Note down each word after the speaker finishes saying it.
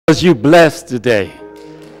Was you blessed today?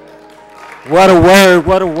 What a word,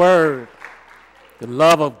 what a word. The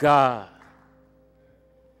love of God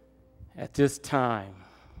at this time.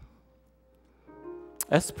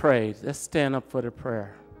 Let's pray. Let's stand up for the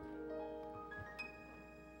prayer.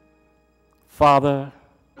 Father,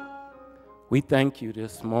 we thank you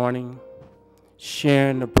this morning,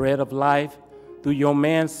 sharing the bread of life through your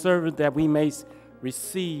manservant that we may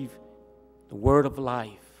receive the word of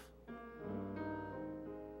life.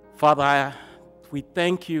 Father, we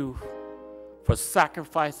thank you for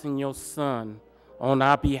sacrificing your son on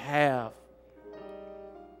our behalf.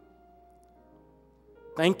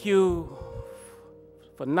 Thank you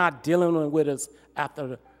for not dealing with us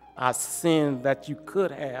after our sin that you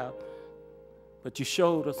could have, but you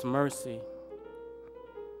showed us mercy.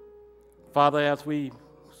 Father, as we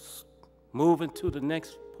move into the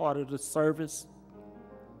next part of the service,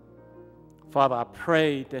 Father, I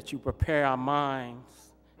pray that you prepare our minds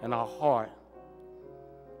and our heart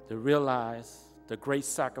to realize the great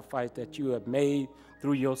sacrifice that you have made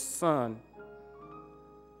through your Son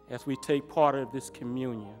as we take part of this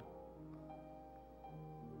communion.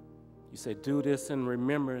 You say, do this in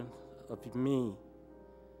remembrance of me.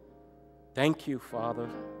 Thank you, Father.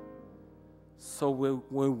 So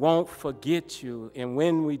we won't forget you, and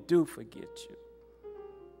when we do forget you,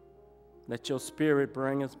 let your Spirit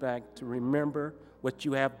bring us back to remember what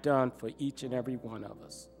you have done for each and every one of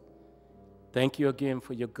us. Thank you again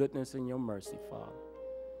for your goodness and your mercy, Father.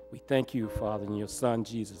 We thank you, Father, in your Son,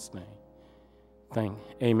 Jesus' name.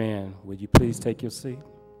 Amen. Would you please take your seat?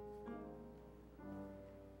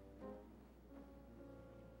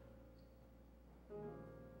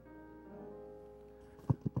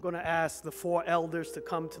 I'm going to ask the 4 elders to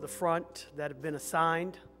come to the front that have been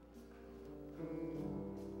assigned.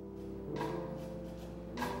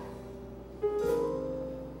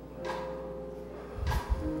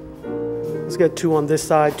 Let's get 2 on this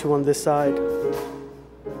side, 2 on this side. Has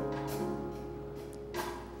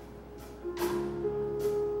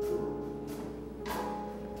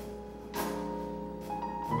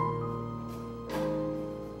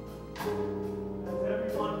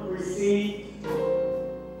everyone received?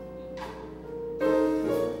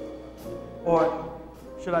 Or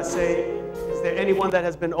should I say, is there anyone that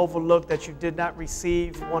has been overlooked that you did not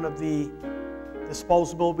receive one of the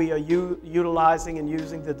disposable? We are utilizing and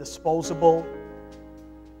using the disposable.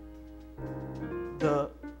 The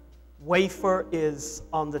wafer is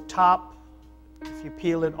on the top. If you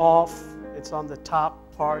peel it off, it's on the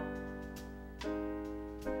top part.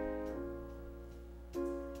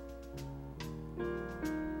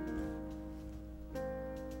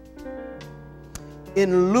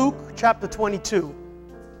 In Luke chapter 22,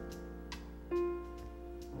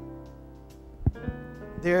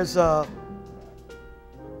 there's a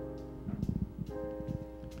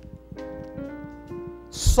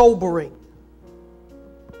sobering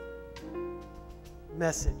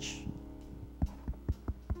message.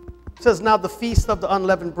 It says, now the feast of the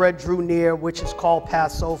unleavened bread drew near, which is called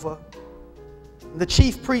Passover. The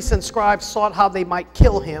chief priests and scribes sought how they might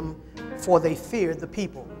kill him, for they feared the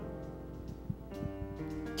people.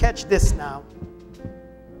 Catch this now.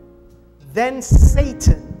 Then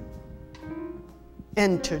Satan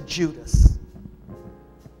entered Judas,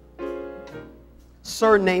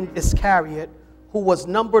 surnamed Iscariot, who was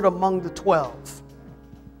numbered among the 12.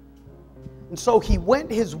 And so he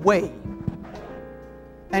went his way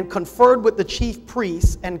and conferred with the chief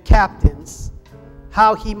priests and captains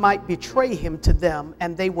how he might betray him to them,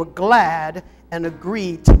 and they were glad and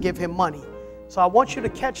agreed to give him money. So I want you to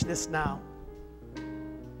catch this now.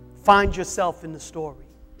 Find yourself in the story.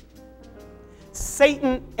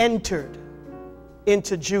 Satan entered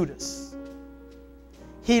into Judas.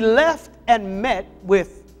 He left and met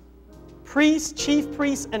with priests, chief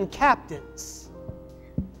priests, and captains.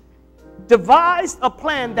 Devised a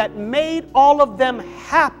plan that made all of them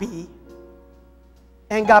happy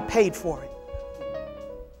and got paid for it.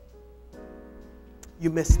 You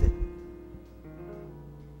missed it.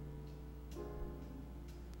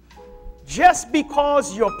 Just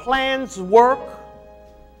because your plans work,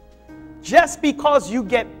 just because you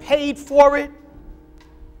get paid for it,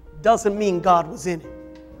 doesn't mean God was in it.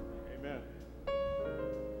 Amen.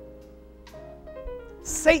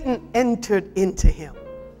 Satan entered into him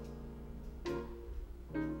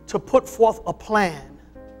to put forth a plan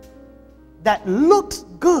that looked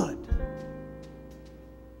good,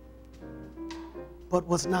 but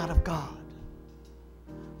was not of God.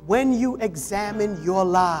 When you examine your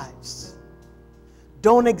lives,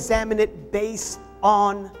 don't examine it based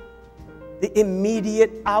on the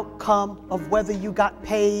immediate outcome of whether you got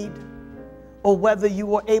paid or whether you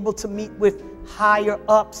were able to meet with higher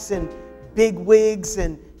ups and big wigs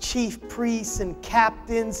and chief priests and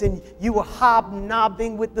captains, and you were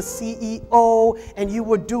hobnobbing with the CEO, and you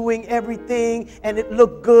were doing everything, and it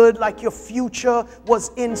looked good, like your future was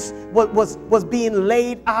being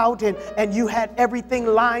laid out, and you had everything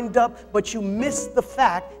lined up, but you missed the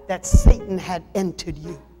fact that Satan had entered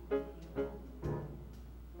you.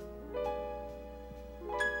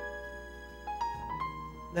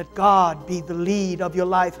 Let God be the lead of your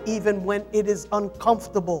life, even when it is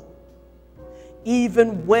uncomfortable.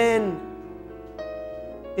 Even when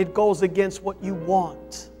it goes against what you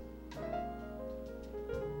want.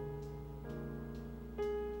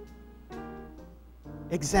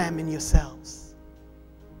 Examine yourselves.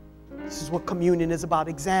 This is what communion is about.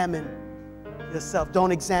 Examine yourself.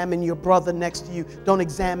 Don't examine your brother next to you. Don't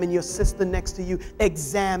examine your sister next to you.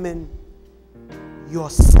 Examine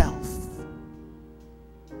yourself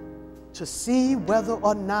to see whether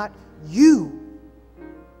or not you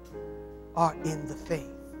are in the faith.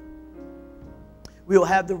 We'll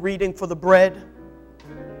have the reading for the bread,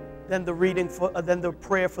 then the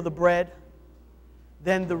prayer for the bread,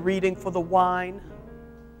 then the reading for the wine,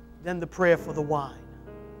 then the prayer for the wine.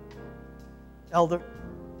 Elder.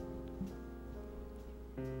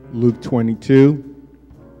 Luke 22.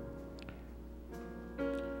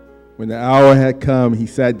 When the hour had come, he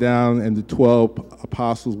sat down and the 12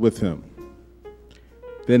 apostles with him.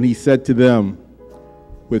 Then he said to them,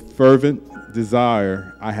 with fervent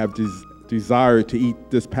desire, I have desired to eat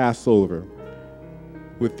this Passover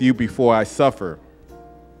with you before I suffer.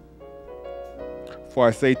 For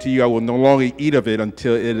I say to you, I will no longer eat of it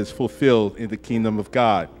until it is fulfilled in the kingdom of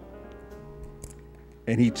God.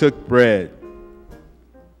 And he took bread,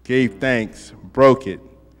 gave thanks, broke it,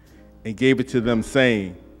 and gave it to them,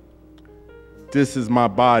 saying, this is my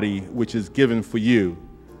body, which is given for you.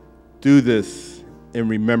 Do this in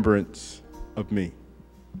remembrance of me.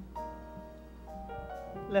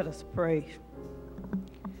 Let us pray.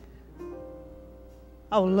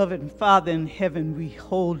 Our loving Father in heaven, we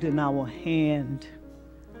hold in our hand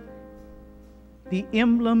the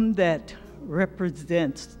emblem that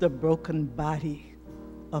represents the broken body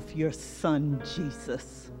of your Son,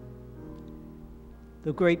 Jesus.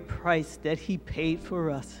 The great price that he paid for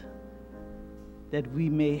us, that we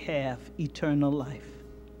may have eternal life.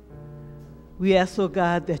 We ask, oh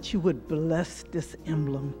God, that you would bless this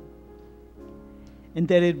emblem, and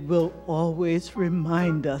that it will always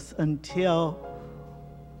remind us until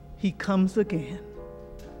he comes again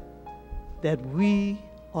that we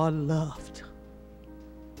are loved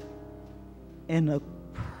and a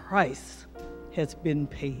price has been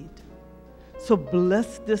paid. So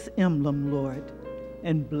bless this emblem, Lord,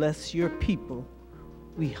 and bless your people.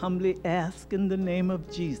 We humbly ask in the name of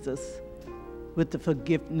Jesus, with the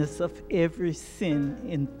forgiveness of every sin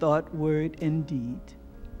in thought, word, and deed.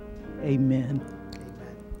 Amen.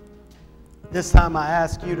 This time I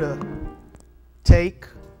ask you to take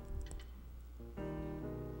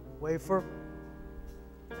wafer.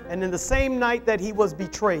 And in the same night that he was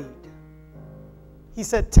betrayed, he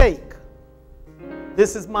said, take,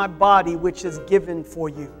 this is my body which is given for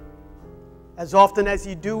you. As often as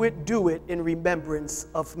you do it in remembrance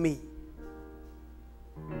of me.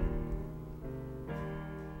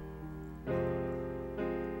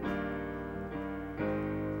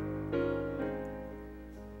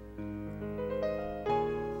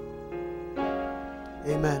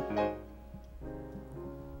 Amen.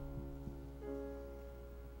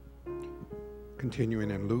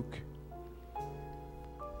 Continuing in Luke.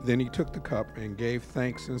 Then he took the cup and gave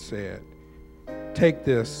thanks and said, take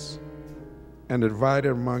this and divide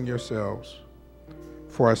it among yourselves.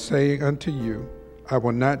 For I say unto you, I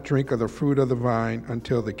will not drink of the fruit of the vine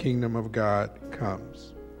until the kingdom of God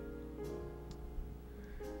comes.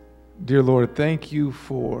 Dear Lord, thank you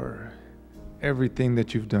for everything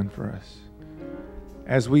that you've done for us.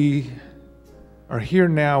 As we are here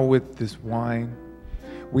now with this wine,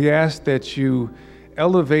 we ask that you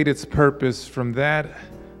elevate its purpose from that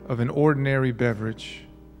of an ordinary beverage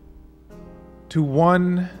to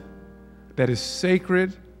one that is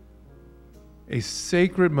sacred, a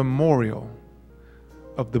sacred memorial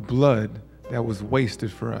of the blood that was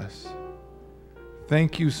wasted for us.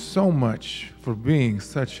 Thank you so much for being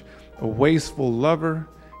such a wasteful lover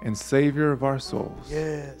and savior of our souls.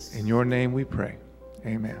 Yes. In your name we pray.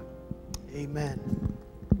 Amen. Amen.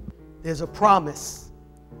 There's a promise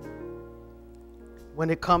when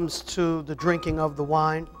it comes to the drinking of the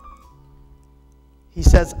wine. He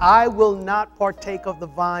says, I will not partake of the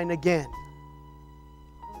vine again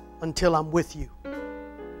until I'm with you.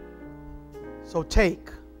 So take,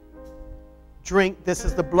 drink. This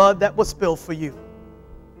is the blood that was spilled for you.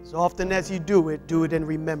 As often as you do it in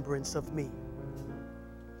remembrance of me.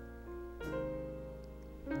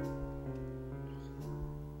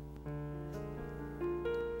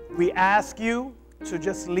 We ask you to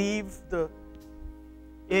just leave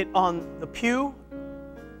it on the pew,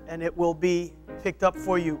 and it will be picked up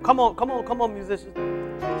for you. Come on, musicians.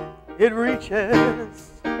 It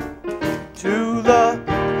reaches to the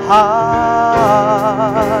highest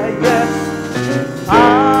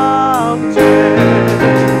mountain.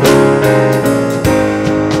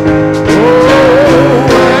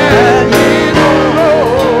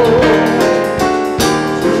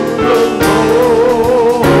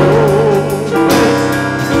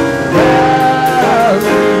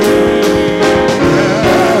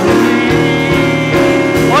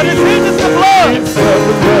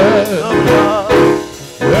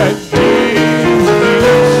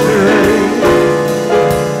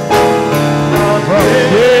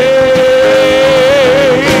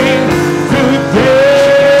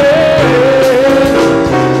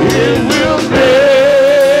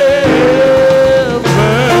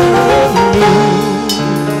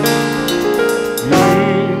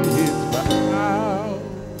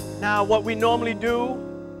 Normally do,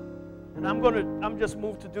 and I'm just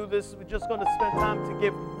moved to do this. We're just going to spend time to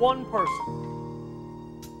give one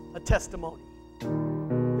person a testimony.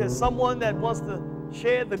 There's someone that wants to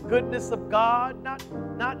share the goodness of God,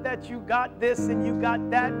 not that you got this and you got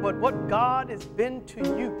that, but what God has been to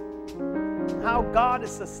you, how God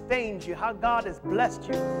has sustained you, how God has blessed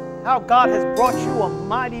you, how God has brought you a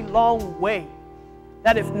mighty long way.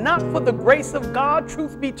 That if not for the grace of God,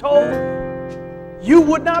 truth be told, you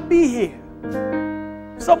would not be here.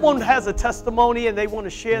 Someone has a testimony and they want to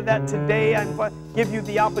share that today. I give you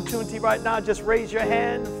the opportunity right now. Just raise your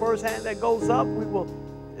hand. The first hand that goes up,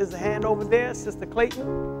 there's a hand over there, Sister Clayton.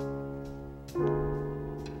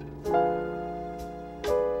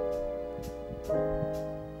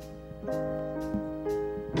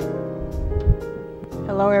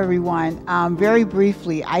 Hello, everyone. Very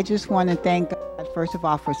briefly, I just want to thank God, first of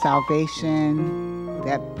all, for salvation,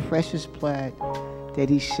 that precious blood that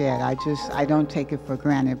he shed. I don't take it for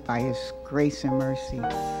granted by his grace and mercy.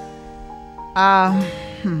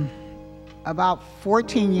 About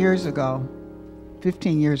 15 years ago,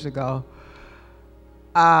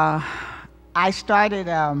 I started,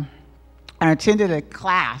 I attended a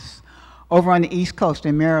class over on the East Coast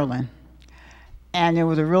in Maryland. And it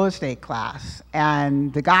was a real estate class.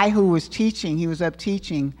 And the guy who was teaching, he was up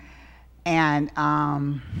teaching, and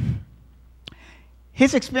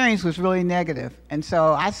his experience was really negative. And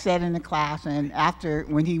so I sat in the class, and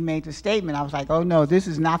when he made the statement, I was like, oh no, this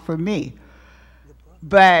is not for me.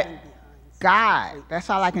 But God, that's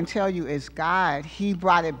all I can tell you is God, he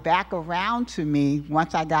brought it back around to me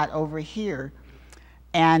once I got over here.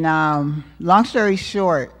 And long story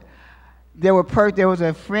short, there was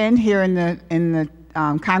a friend here in the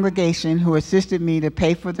congregation who assisted me to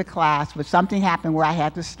pay for the class, but something happened where I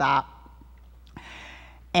had to stop.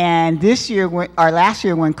 And last year when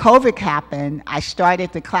COVID happened, I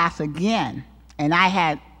started the class again. And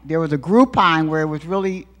there was a Groupon where it was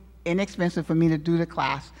really inexpensive for me to do the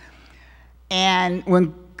class. And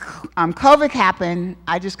when COVID happened,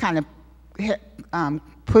 I just kind of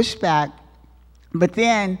pushed back. But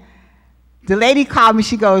then the lady called me,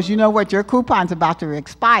 she goes, you know what, your coupon's about to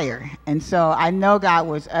expire. And so I know God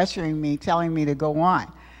was ushering me, telling me to go on.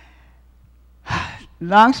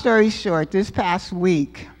 Long story short, this past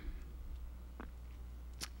week,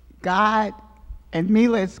 God, and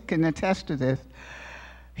Mila can attest to this,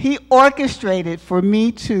 he orchestrated for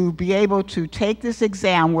me to be able to take this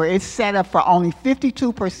exam where it's set up for only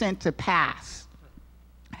 52% to pass.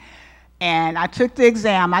 And I took the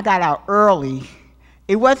exam, I got out early.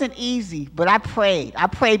 It wasn't easy, but I prayed. I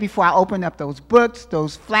prayed before I opened up those books,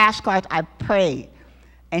 those flashcards, I prayed.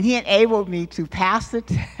 And he enabled me to pass the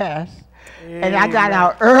test. And I got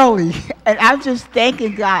out early, and I'm just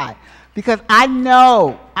thanking God because I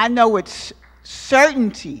know with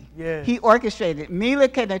certainty he orchestrated. Mila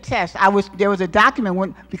can attest. There was a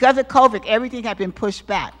document because of COVID, everything had been pushed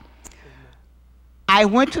back. I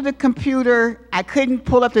went to the computer. I couldn't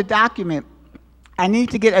pull up the document. I needed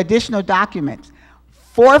to get additional documents.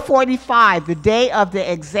 4:45, the day of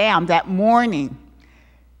the exam, that morning,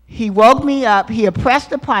 he woke me up. He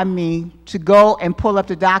impressed upon me to go and pull up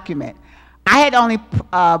the document. I had only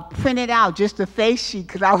printed out just the face sheet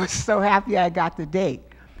because I was so happy I got the date.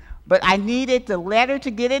 But I needed the letter to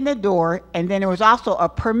get in the door, and then there was also a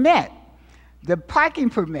permit, the parking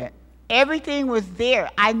permit. Everything was there.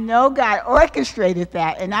 I know God orchestrated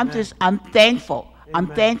that, and I'm thankful. Amen. I'm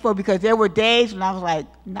thankful because there were days when I was like,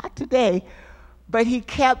 not today, but he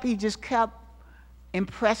just kept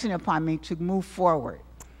impressing upon me to move forward.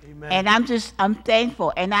 Amen. And I'm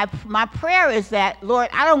thankful. And my prayer is that, Lord,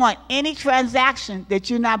 I don't want any transaction that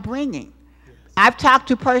you're not bringing. Yes. I've talked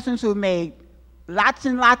to persons who made lots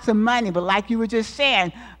and lots of money, but like you were just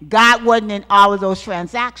saying, God wasn't in all of those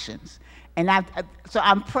transactions. And so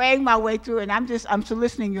I'm praying my way through, and I'm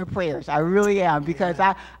soliciting your prayers. I really am, because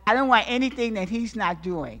I don't want anything that he's not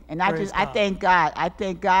doing. And I thank God. I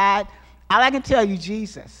thank God. All I can tell you,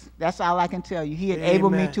 Jesus. That's all I can tell you. He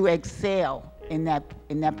enabled me to excel in that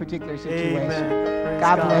particular situation. Amen.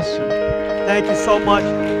 God bless you. Thank you so much.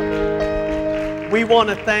 We want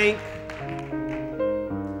to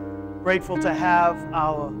grateful to have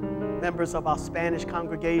our members of our Spanish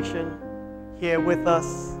congregation here with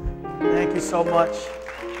us. Thank you so much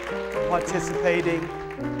for participating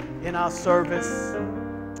in our service.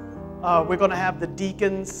 We're going to have the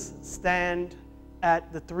deacons stand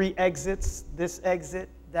at the 3 exits, this exit,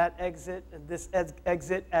 that exit, and this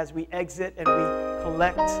exit, as we exit and we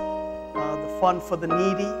collect the fund for the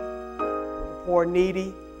needy, for the poor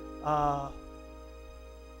needy. I'm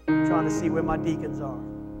trying to see where my deacons are.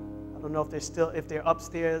 I don't know if they're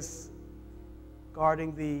upstairs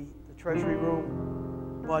guarding the treasury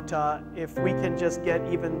room, but if we can just get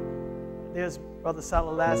there's Brother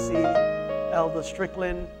Salalassi, Elder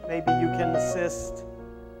Strickland, maybe you can assist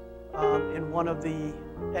in one of the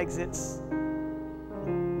exits.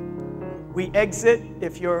 We exit,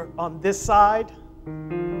 if you're on this side,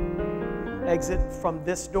 exit from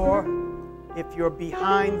this door. If you're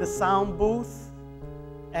behind the sound booth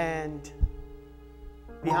and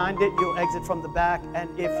behind it, you'll exit from the back. And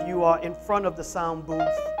if you are in front of the sound booth,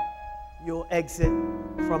 you'll exit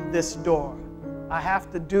from this door. I have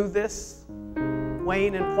to do this.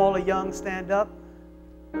 Wayne and Paula Young, stand up.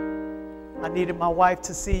 I needed my wife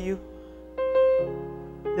to see you.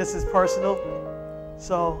 This is personal.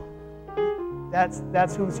 So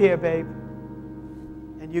that's who's here, babe.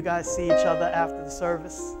 And you guys see each other after the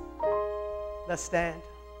service. Let's stand.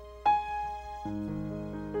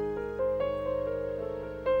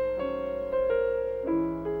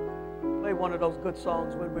 Play one of those good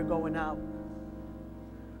songs when we're going out.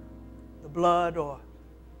 The Blood, or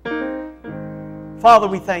Father,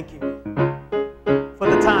 we thank you for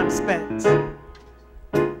the time spent.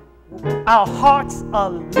 Our hearts are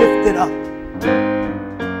lifted up,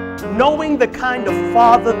 knowing the kind of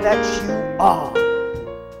Father that you are.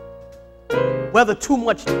 Whether too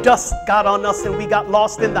much dust got on us and we got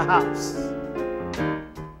lost in the house,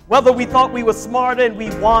 whether we thought we were smarter and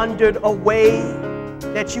we wandered away,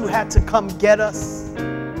 that you had to come get us,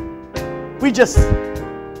 we just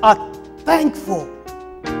are thankful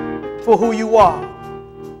for who you are.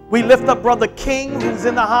 We lift up Brother King, who's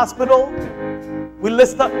in the hospital. We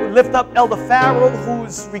lift up Elder Farrell,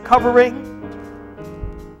 who's recovering.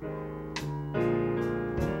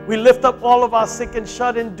 We lift up all of our sick and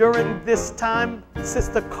shut-in during this time.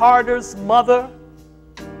 Sister Carter's mother,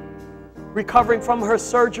 recovering from her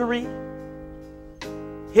surgery.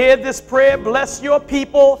 Hear this prayer, bless your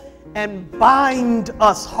people, and bind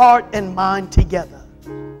us heart and mind together.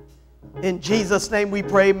 In Jesus' name we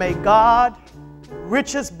pray, may God,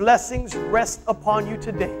 richest blessings rest upon you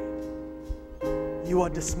today. You are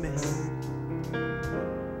dismissed.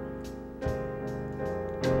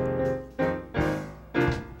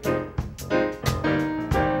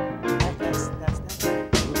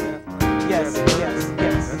 Yes.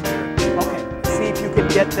 Okay, see if you can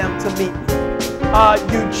get them to meet me.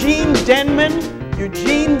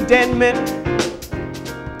 Eugene Denman,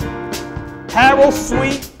 Harold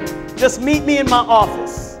Sweet, just meet me in my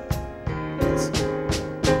office.